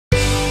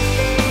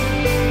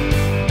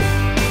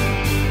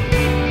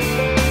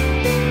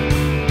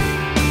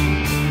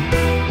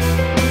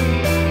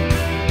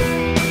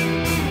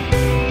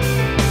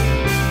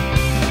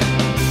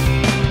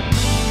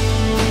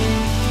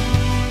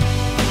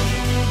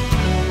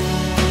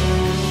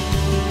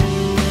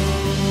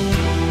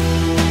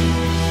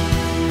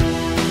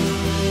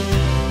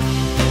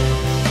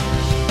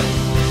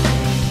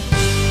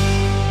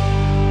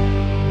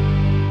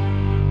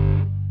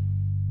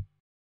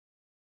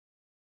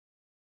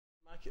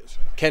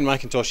Ken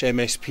MacIntosh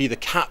MSP, the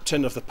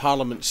captain of the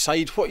Parliament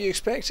side. What are you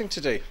expecting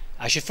today?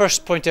 I should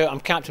first point out I'm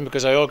captain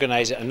because I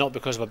organise it and not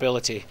because of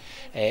ability.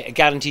 It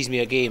guarantees me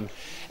a game.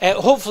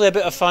 Hopefully a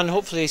bit of fun,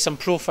 hopefully some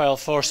profile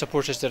for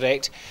Supporters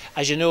Direct.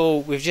 As you know,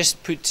 we've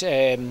just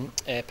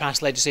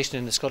passed legislation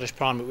in the Scottish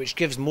Parliament which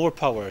gives more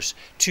powers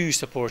to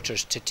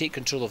supporters to take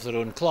control of their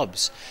own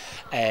clubs.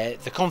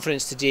 The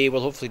conference today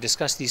will hopefully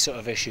discuss these sort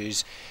of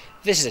issues.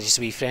 This is just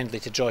a wee friendly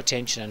to draw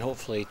attention and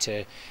hopefully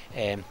to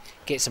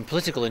get some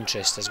political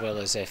interest as well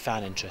as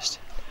fan interest.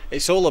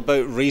 It's all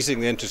about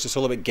raising the interest, it's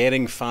all about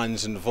getting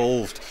fans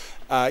involved.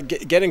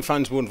 Getting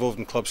fans more involved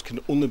in clubs can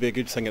only be a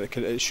good thing, and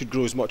it should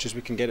grow as much as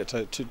we can get it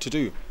to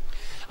do.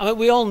 I mean,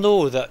 we all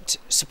know that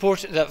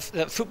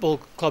that football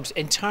clubs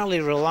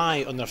entirely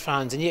rely on their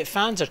fans, and yet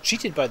fans are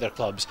treated by their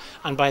clubs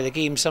and by the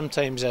game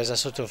sometimes as a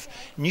sort of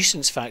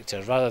nuisance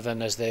factor rather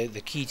than as the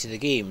key to the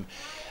game.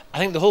 I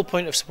think the whole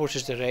point of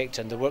Supporters Direct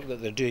and the work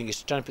that they're doing is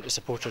to try and put the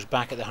supporters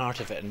back at the heart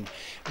of it and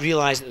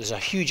realise that there's a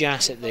huge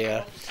asset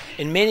there.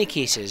 In many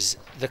cases,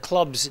 the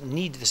clubs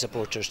need the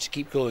supporters to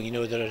keep going. You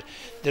know,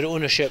 their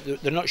ownership,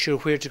 they're not sure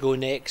where to go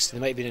next. They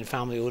might be in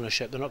family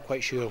ownership. They're not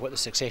quite sure what the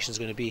succession is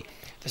going to be.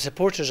 The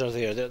supporters are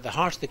there. They're at the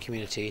heart of the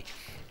community.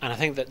 And I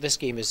think that this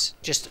game is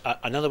just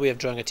another way of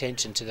drawing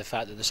attention to the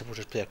fact that the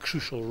supporters play a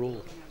crucial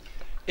role.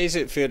 Is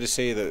it fair to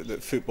say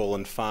that football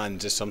and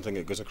fans is something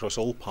that goes across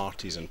all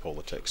parties in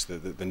politics,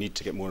 the need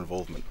to get more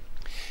involvement?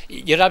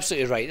 You're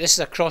absolutely right. This is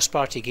a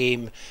cross-party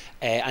game,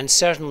 and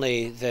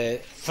certainly,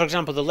 for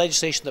example, the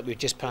legislation that we've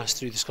just passed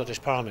through the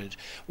Scottish Parliament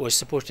was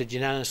supported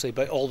unanimously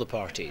by all the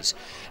parties.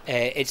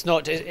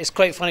 It's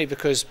quite funny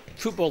because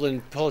football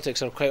and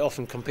politics are quite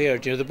often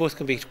compared. You know, they both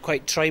can be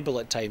quite tribal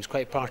at times,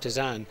 quite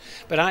partisan,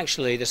 but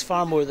actually, there's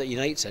far more that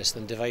unites us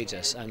than divides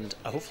us, and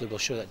hopefully, we'll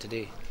show that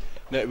today.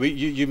 Now,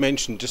 you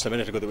mentioned just a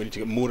minute ago that we need to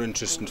get more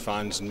interest in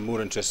fans and more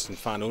interest in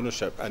fan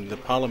ownership, and the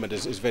Parliament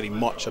is very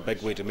much a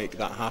big way to make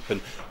that happen.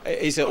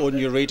 Is it on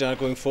your radar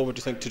going forward,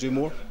 do you think, to do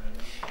more?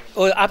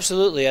 Oh,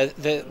 absolutely.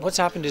 What's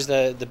happened is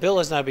the bill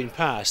has now been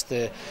passed,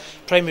 the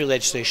primary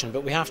legislation,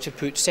 but we have to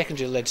put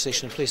secondary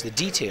legislation in place,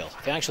 the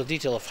actual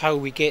detail of how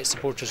we get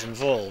supporters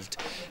involved.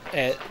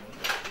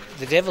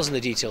 The devil's in the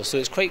details, so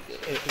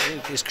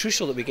it's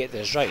crucial that we get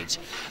this right.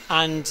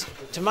 And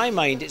to my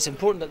mind, it's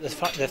important that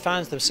the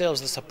fans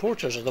themselves, the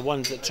supporters, are the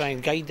ones that try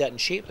and guide that and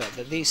shape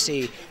that they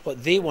say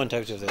what they want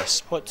out of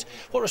this, what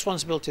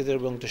responsibility they're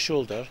willing to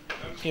shoulder.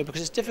 You know, because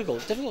it's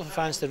difficult for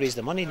fans to raise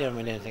the money, never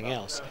mind anything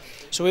else.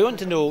 So we want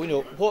to know,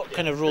 what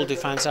kind of role do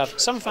fans have?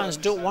 Some fans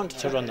don't want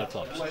to run their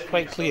clubs,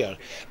 quite clear,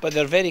 but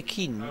they're very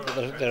keen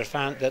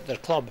that their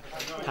club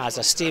has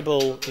a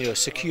stable,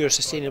 secure,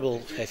 sustainable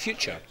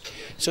future.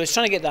 So it's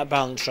trying to get that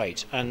balance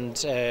right, and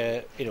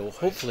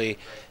hopefully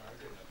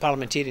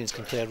parliamentarians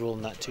can play a role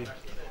in that too.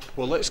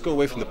 Well, let's go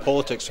away from the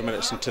politics for a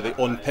minute into the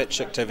on-pitch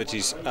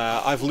activities.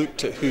 I've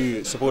looked at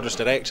who Supporters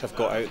Direct have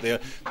got out there.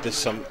 There's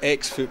some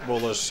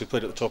ex-footballers who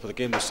played at the top of the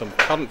game. There's some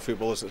current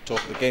footballers at the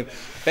top of the game.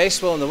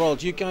 Best will in the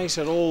world. You guys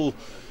are all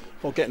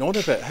getting on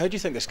a bit. How do you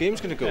think this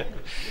game's going to go?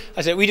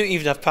 I said we don't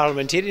even have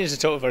parliamentarians at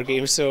the top of our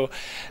game, so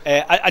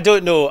I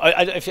don't know.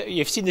 If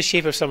you've seen the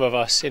shape of some of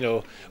us,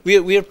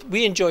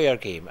 we enjoy our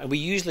game, and we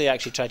usually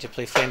actually try to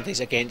play friendlies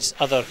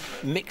against other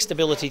mixed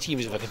ability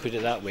teams, if I can put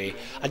it that way.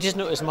 I just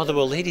noticed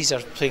Motherwell ladies are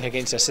playing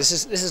against us.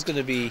 This is going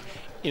to be,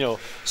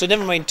 so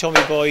never mind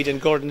Tommy Boyd and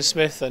Gordon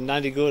Smith and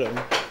Andy Gorham.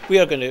 We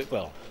are going to,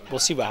 well, we'll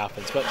see what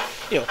happens. But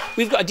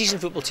we've got a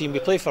decent football team. We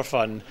play for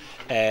fun.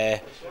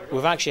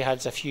 We've actually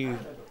had a few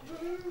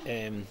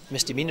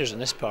misdemeanors in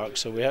this park,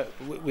 so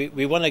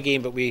we won a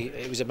game, but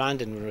it was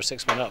abandoned when we were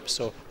 6-1 up,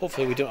 so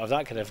hopefully we don't have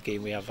that kind of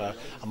game. We have a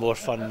more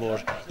fun, more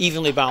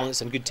evenly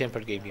balanced and good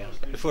tempered game here.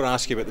 Before I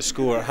ask you about the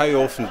score, how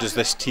often does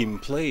this team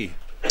play?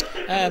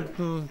 3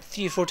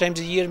 or 4 times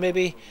a year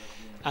maybe,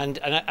 and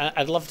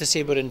I'd love to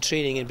say we're in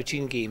training in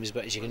between games,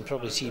 but as you can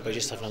probably see by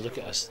just having a look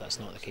at us, that's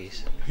not the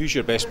case. Who's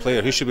your best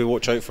player? Who should we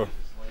watch out for?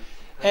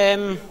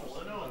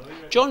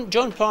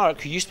 John Park,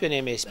 who used to be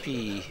an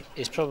MSP,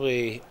 is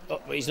probably,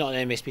 he's not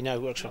an MSP now, he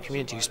works for a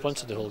community who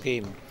sponsored the whole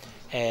game.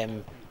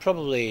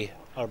 Probably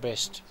our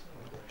best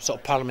sort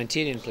of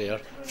parliamentarian player.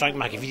 Frank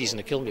McAfee's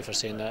going to kill me for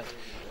saying that.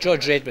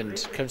 George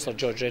Redmond, Councillor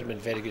George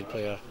Redmond, very good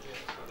player.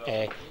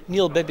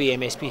 Neil Bibby,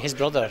 MSP, his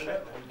brother,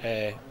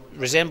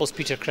 resembles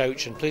Peter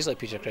Crouch and plays like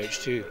Peter Crouch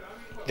too.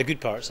 The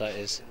good parts, that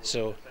is.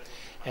 So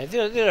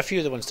there are a few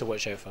of the ones to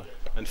watch out for.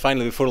 And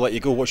finally, before I let you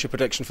go, what's your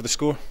prediction for the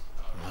score?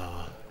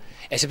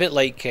 It's a bit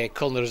like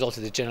calling the result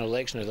of the general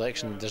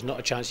election. There's not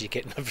a chance you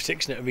get a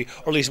prediction out of me,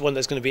 or at least one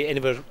that's going to be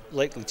anywhere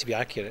likely to be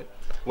accurate.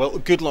 Well,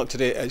 good luck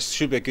today. It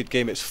should be a good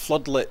game. It's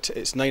floodlit.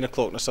 It's 9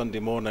 o'clock on a Sunday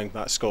morning.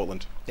 That's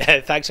Scotland.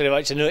 Thanks very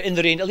much. In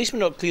the rain, at least we're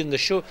not clearing the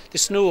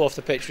snow off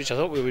the pitch, which I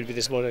thought we would be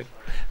this morning.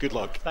 Good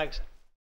luck. Thanks.